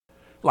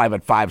Live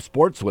at 5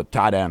 Sports with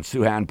Todd and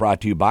Souhan,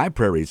 brought to you by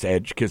Prairie's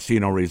Edge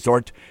Casino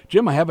Resort.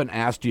 Jim, I haven't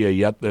asked you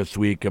yet this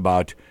week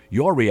about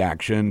your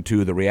reaction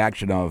to the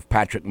reaction of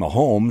Patrick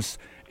Mahomes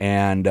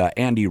and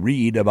Andy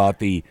Reid about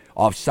the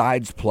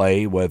offsides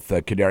play with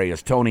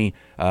Kadarius Toney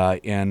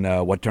in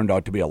what turned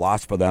out to be a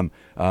loss for them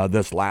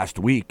this last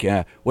week.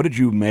 What did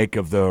you make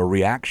of the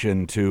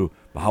reaction to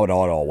how it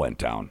all went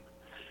down?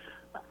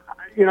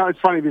 You know, it's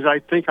funny because I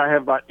think I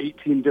have about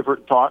 18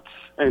 different thoughts,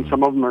 and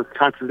some of them are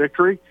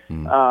contradictory.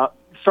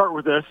 Start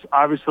with this.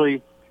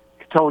 Obviously,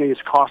 Toney has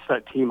cost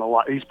that team a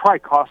lot. He's probably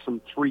cost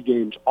them 3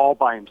 games all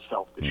by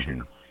himself this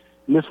year.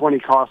 And this one he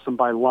cost them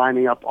by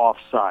lining up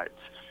offsides.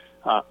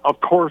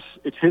 Of course,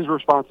 it's his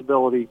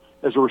responsibility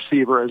as a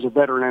receiver, as a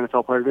veteran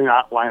NFL player, to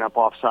not line up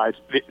offsides.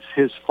 It's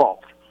his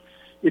fault.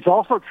 It's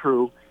also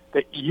true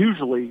that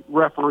usually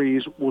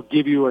referees will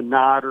give you a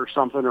nod or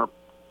something or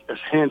a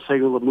hand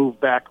signal to move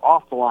back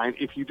off the line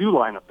if you do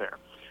line up there.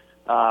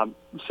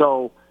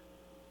 So,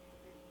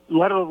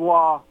 letter of the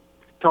law,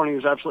 Toney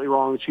is absolutely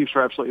wrong. The Chiefs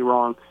are absolutely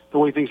wrong. The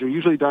way things are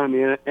usually done in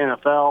the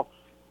NFL,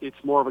 it's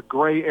more of a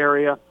gray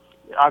area.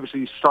 Obviously,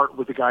 you start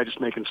with the guy just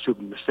making a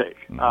stupid mistake.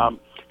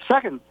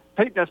 Second,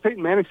 as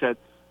Peyton Manning said,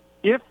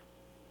 if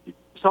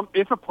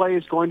a play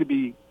is going to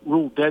be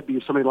ruled dead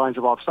because somebody lines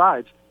up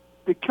offsides,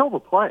 they kill the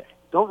play.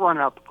 Don't run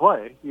out the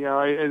play. You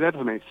know, that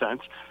doesn't make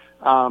sense.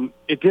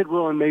 It did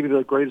ruin maybe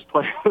the greatest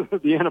play of the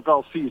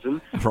NFL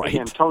season. Right.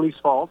 Again, Toney's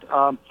fault.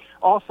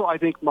 Also, I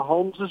think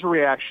Mahomes'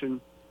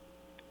 reaction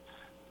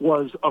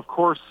was, of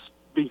course,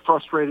 being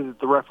frustrated that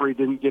the referee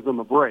didn't give him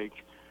a break.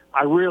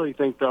 I really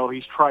think, though,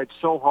 he's tried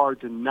so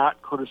hard to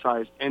not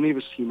criticize any of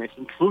his teammates,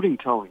 including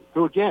Toney,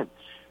 who, again,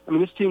 I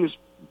mean, this team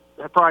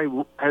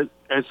has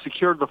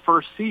secured the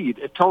first seed.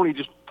 Toney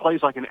just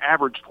plays like an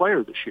average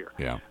player this year.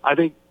 Yeah. I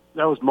think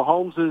that was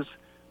Mahomes'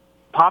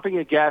 popping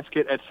a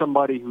gasket at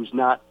somebody who's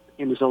not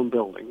in his own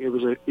building.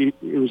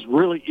 It's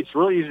really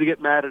easy to get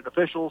mad at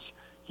officials.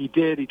 He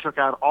did. He took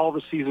out all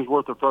the season's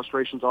worth of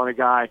frustrations on a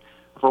guy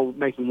for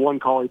making one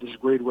call he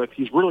disagreed with.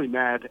 He's really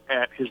mad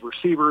at his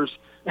receivers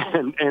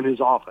and his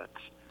offense.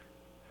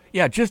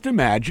 Yeah, just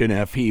imagine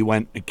if he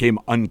came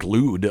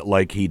unglued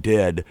like he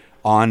did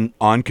on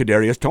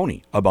Kadarius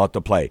Toney about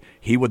the play.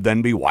 He would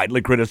then be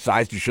widely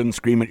criticized. You shouldn't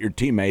scream at your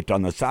teammate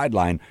on the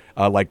sideline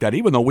like that,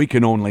 even though we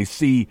can only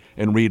see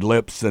and read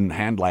lips and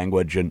hand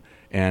language and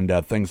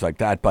things like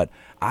that. But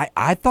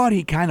I thought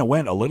he kind of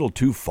went a little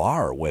too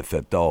far with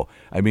it, though.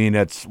 I mean,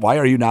 it's, why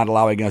are you not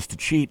allowing us to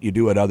cheat? You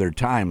do it other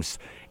times.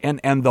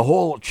 And the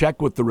whole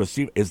check with the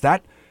receiver, is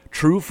that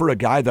true for a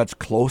guy that's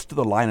close to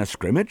the line of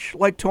scrimmage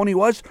like Toney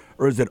was,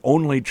 or is it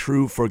only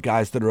true for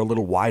guys that are a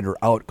little wider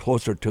out,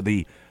 closer to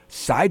the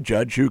side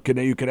judge who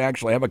you can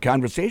actually have a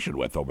conversation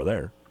with over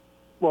there?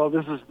 Well,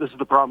 this is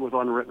the problem with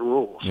unwritten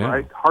rules,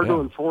 right? Hard to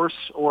enforce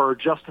or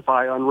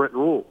justify unwritten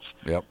rules.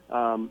 Yep.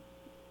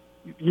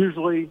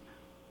 Usually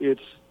the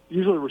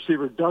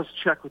receiver does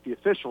check with the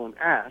official and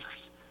asks.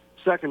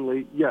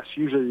 Secondly, yes,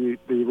 usually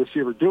the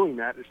receiver doing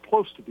that is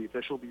close to the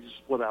official because he's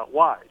split out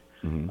wide.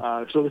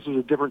 So this is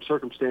a different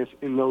circumstance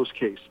in those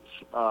cases.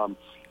 And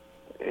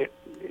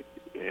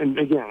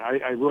again,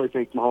 I really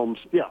think Mahomes,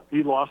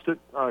 he lost it.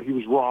 He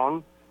was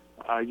wrong.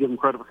 I give him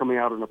credit for coming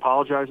out and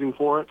apologizing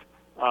for it.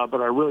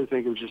 But I really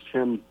think it was just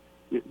him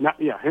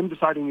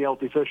deciding to yell at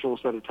the official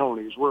instead of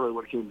Toney is really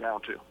what it came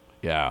down to.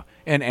 Yeah,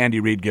 and Andy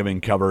Reid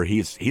giving cover.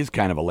 He's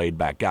kind of a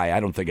laid-back guy. I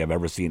don't think I've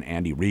ever seen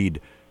Andy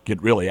Reid get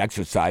really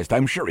exercised.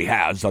 I'm sure he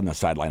has on the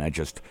sideline. I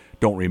just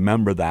don't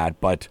remember that.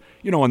 But,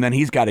 and then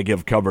he's got to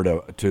give cover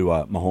to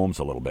Mahomes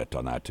a little bit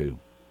on that too.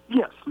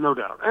 Yes, no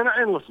doubt.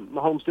 And listen,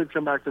 Mahomes did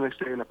come back the next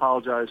day and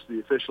apologize to the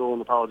official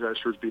and apologize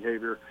for his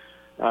behavior.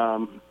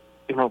 I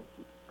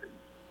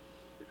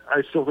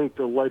still think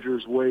the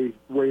ledger's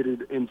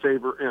weighted in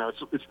favor.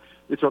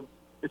 It's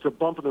a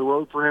bump in the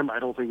road for him. I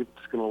don't think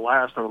it's going to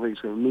last. I don't think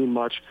it's going to mean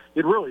much.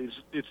 It really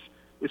is.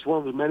 It's one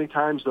of the many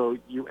times, though,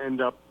 you end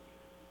up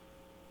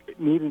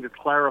needing to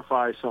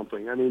clarify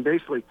something. I mean,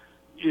 basically,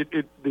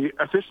 the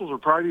officials are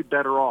probably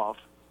better off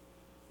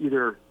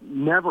either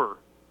never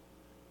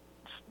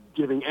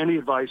giving any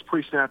advice,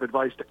 pre-snap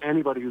advice to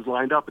anybody who's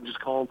lined up and just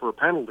calling for a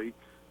penalty,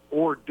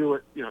 or do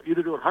it,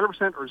 either do it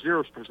 100% or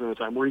 0% of the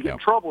time. Where you get in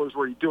trouble is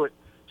where you do it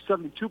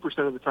 72%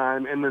 of the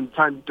time, and then the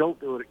time you don't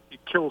do it, it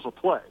kills a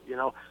play.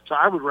 So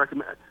I would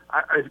recommend,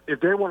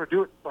 if they want to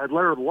do it by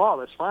letter of the law,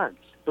 that's fine.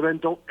 But then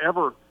don't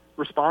ever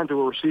respond to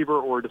a receiver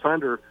or a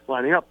defender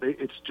lining up.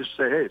 It's just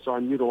say, hey, it's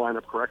on you to line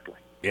up correctly.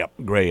 Yep,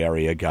 gray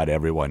area got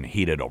everyone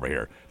heated over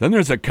here. Then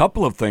there's a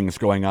couple of things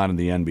going on in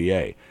the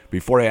NBA.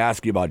 Before I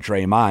ask you about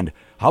Draymond,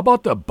 how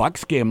about the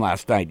Bucks game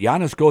last night?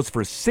 Giannis goes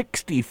for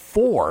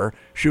 64,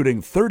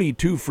 shooting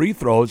 32 free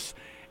throws,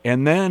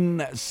 and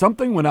then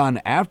something went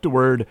on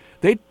afterward.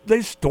 They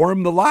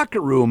stormed the locker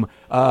room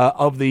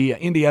of the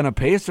Indiana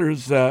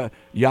Pacers.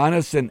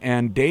 Giannis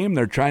and Dame,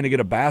 they're trying to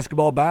get a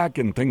basketball back,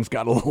 and things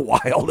got a little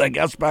wild, I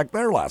guess, back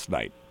there last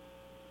night.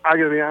 I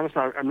got to be honest,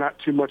 I'm not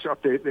too much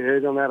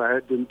updated on that.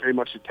 I didn't pay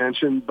much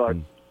attention, but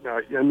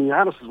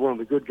Giannis is one of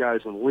the good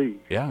guys in the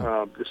league.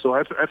 Yeah. So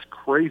that's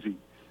crazy.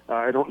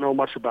 I don't know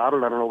much about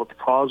it. I don't know what the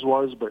cause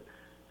was, but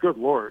good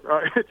Lord.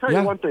 I tell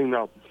you one thing,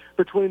 though.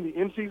 Between the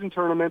in-season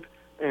tournament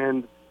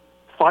and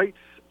fights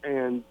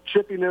and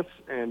chippiness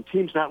and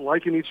teams not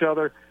liking each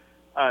other,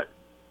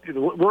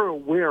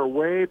 we're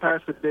way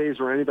past the days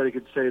where anybody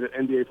could say that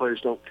NBA players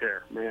don't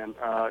care, man.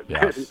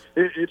 Yes.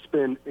 It's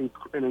been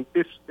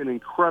it's an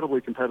incredibly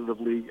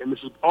competitive league, and this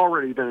has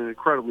already been an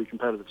incredibly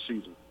competitive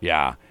season.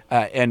 Yeah,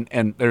 and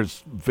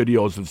there's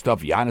videos and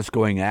stuff. Giannis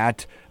going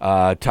at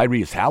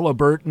Tyrese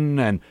Halliburton,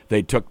 and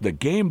they took the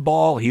game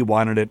ball. He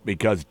wanted it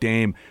because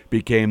Dame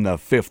became the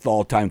 5th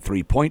all-time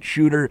three-point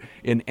shooter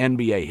in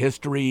NBA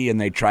history,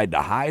 and they tried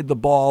to hide the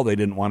ball. They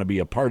didn't want to be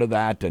a part of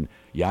that, and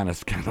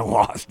Giannis kind of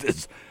lost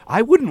his.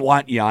 I wouldn't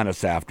want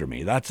Giannis after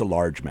me. That's a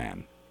large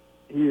man.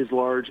 He is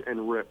large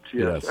and ripped,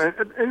 yes.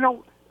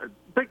 And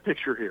big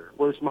picture here,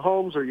 whether it's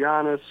Mahomes or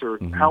Giannis or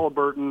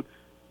Halliburton,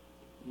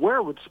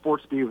 where would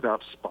sports be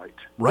without spite?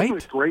 Right.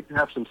 Isn't it great to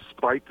have some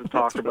spite to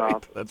talk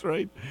about? That's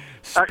right.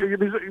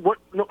 What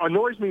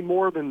annoys me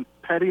more than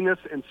pettiness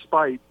and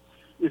spite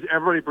is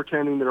everybody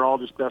pretending they're all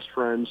just best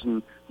friends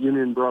and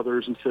union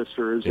brothers and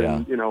sisters,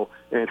 and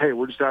hey,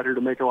 we're just out here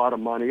to make a lot of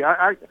money.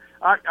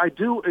 I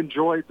do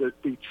enjoy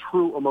the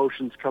true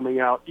emotions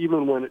coming out,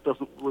 even when it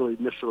doesn't really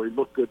necessarily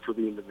look good for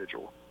the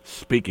individual.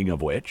 Speaking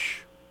of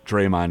which,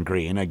 Draymond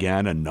Green,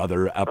 again,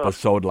 another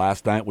episode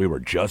last night. We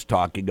were just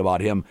talking about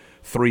him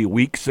 3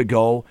 weeks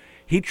ago.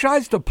 He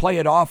tries to play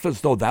it off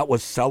as though that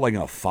was selling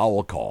a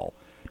foul call.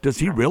 Does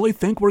he really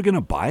think we're going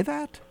to buy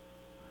that?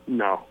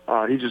 No,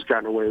 he's just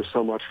gotten away with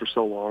so much for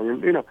so long.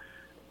 And,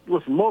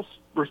 listen, most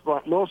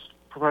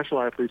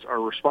professional athletes are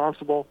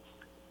responsible.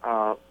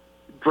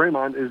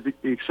 Draymond is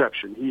the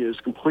exception. He is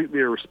completely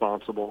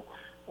irresponsible.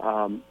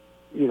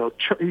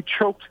 He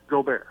choked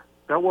Gobert.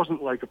 That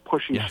wasn't like a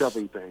pushing,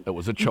 shoving thing. It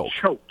was a choke.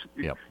 He choked.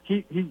 Yep.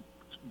 He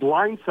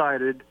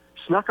blindsided,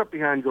 snuck up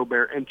behind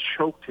Gobert, and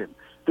choked him.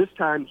 This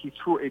time, he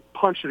threw a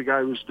punch at a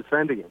guy who was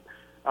defending him.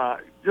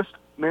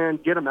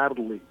 Get him out of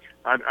the league.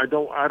 I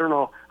don't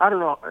know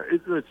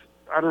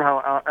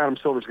how Adam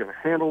Silver's going to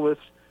handle this,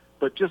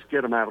 but just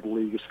get him out of the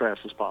league as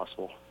fast as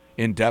possible.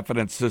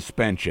 Indefinite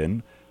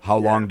suspension. How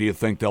long do you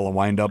think they'll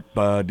wind up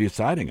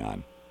deciding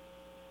on?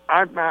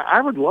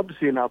 I would love to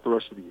see him out the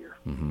rest of the year.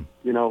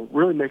 Mm-hmm.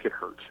 Really make it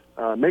hurt.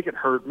 Make it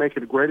hurt. Make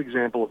it a great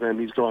example of him.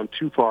 He's gone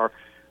too far.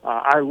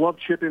 I love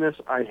chippiness.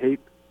 I hate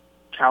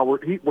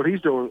coward. What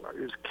he's doing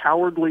is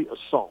cowardly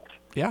assault.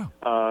 Yeah.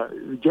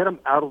 Get him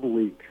out of the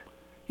league.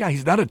 Yeah,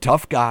 he's not a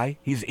tough guy.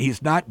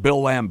 He's not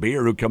Bill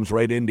Laimbeer who comes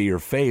right into your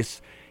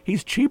face.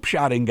 He's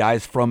cheap-shotting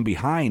guys from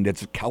behind.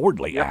 It's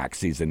cowardly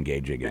acts he's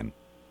engaging in.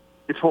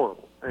 It's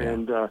horrible.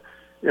 And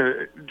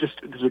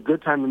it's a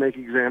good time to make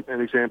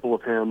an example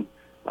of him.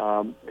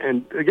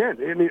 And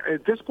again,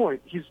 at this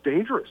point, he's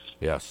dangerous.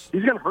 Yes.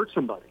 He's going to hurt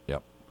somebody.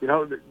 Yep.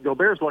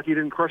 Gobert's lucky he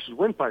didn't crush his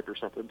windpipe or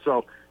something.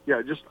 So,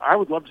 I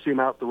would love to see him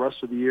out the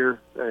rest of the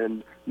year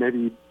and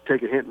maybe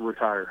take a hint and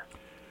retire.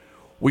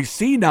 We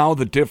see now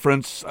the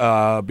difference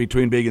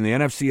between being in the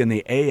NFC and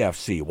the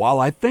AFC.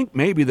 While I think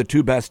maybe the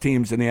two best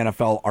teams in the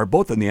NFL are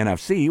both in the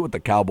NFC with the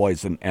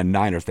Cowboys and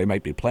Niners, they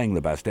might be playing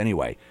the best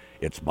anyway.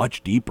 It's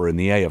much deeper in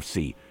the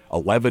AFC.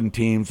 11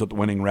 teams with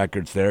winning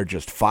records there,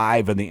 just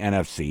 5 in the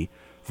NFC.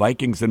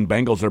 Vikings and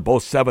Bengals are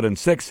both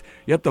 7-6,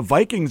 yet the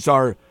Vikings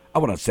are, I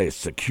want to say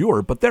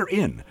secure, but they're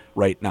in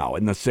right now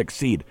in the 6th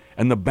seed.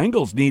 And the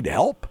Bengals need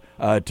help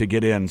to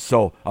get in.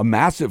 So a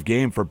massive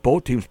game for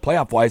both teams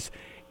playoff-wise.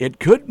 It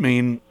could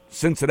mean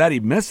Cincinnati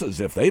misses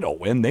if they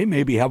don't win. They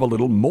maybe have a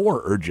little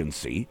more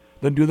urgency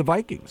than do the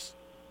Vikings.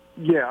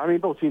 Yeah,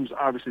 both teams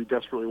obviously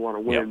desperately want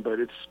to win, but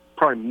it's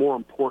probably more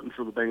important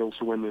for the Bengals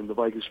to win than the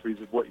Vikings for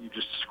reasons of what you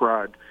just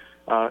described.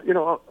 A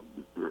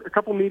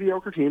couple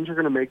mediocre teams are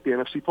going to make the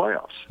NFC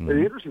playoffs. Mm-hmm. And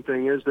the interesting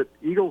thing is that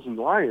Eagles and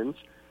Lions,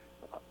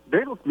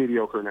 they look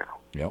mediocre now.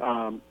 Yep.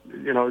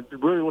 It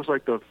really looks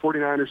like the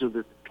 49ers are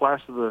the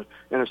class of the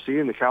NFC,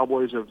 and the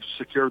Cowboys have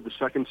secured the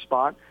 2nd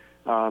spot.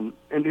 And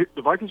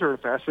the Vikings are in a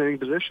fascinating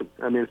position.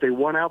 If they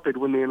won out, they'd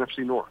win the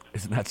NFC North.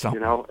 Isn't that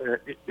something?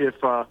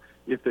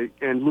 If they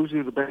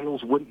losing to the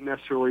Bengals wouldn't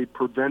necessarily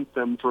prevent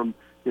them from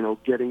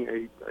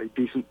getting a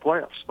decent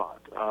playoff spot.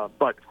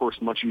 But of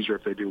course, much easier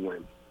if they do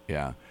win.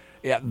 Yeah.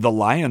 The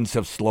Lions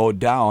have slowed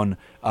down.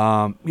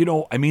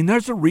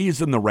 There's a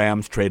reason the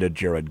Rams traded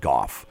Jared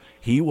Goff.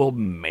 He will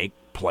make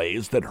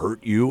plays that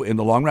hurt you in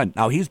the long run.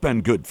 Now he's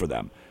been good for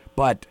them,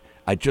 but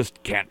I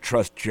just can't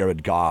trust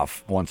Jared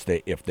Goff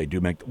if they do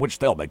which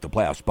they'll make the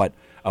playoffs, but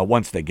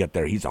once they get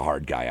there, he's a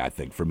hard guy, I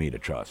think, for me to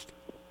trust.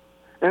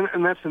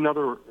 And that's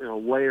another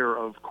layer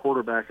of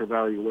quarterback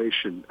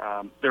evaluation.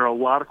 There are a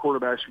lot of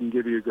quarterbacks who can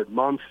give you a good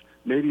month,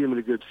 maybe even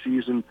a good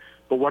season,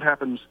 but what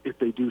happens if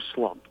they do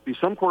slump?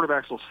 Some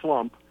quarterbacks will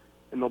slump,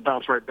 and they'll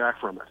bounce right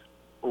back from it,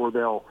 or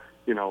they'll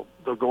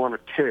go on a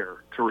tear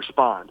to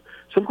respond.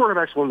 Some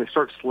quarterbacks, when they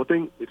start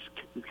slipping, it's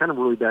kind of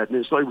really bad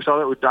news. Like we saw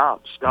that with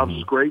Dobbs. Dobbs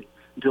was great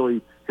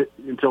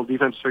until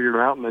defense figured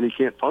him out, and then he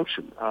can't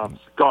function.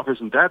 Goff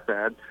isn't that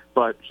bad,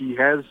 but he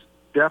has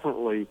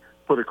definitely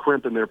put a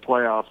crimp in their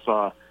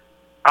playoff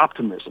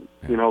optimism,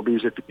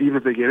 because even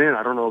if they get in,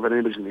 I don't know if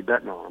anybody's going to be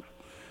betting on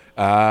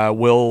them.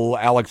 Will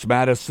Alex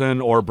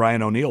Madison or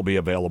Brian O'Neill be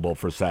available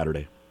for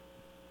Saturday?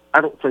 I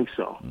don't think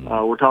so.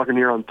 We're talking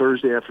here on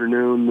Thursday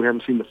afternoon. We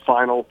haven't seen the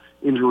final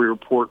injury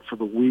report for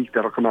the week.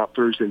 That'll come out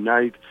Thursday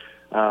night.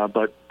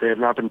 But they have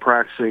not been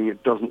practicing.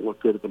 It doesn't look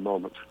good at the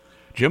moment.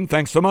 Jim,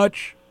 thanks so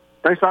much.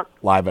 Thanks, Todd.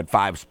 Live at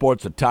 5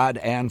 Sports at Todd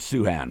and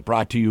Souhan.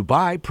 Brought to you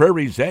by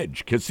Prairie's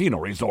Edge Casino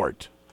Resort.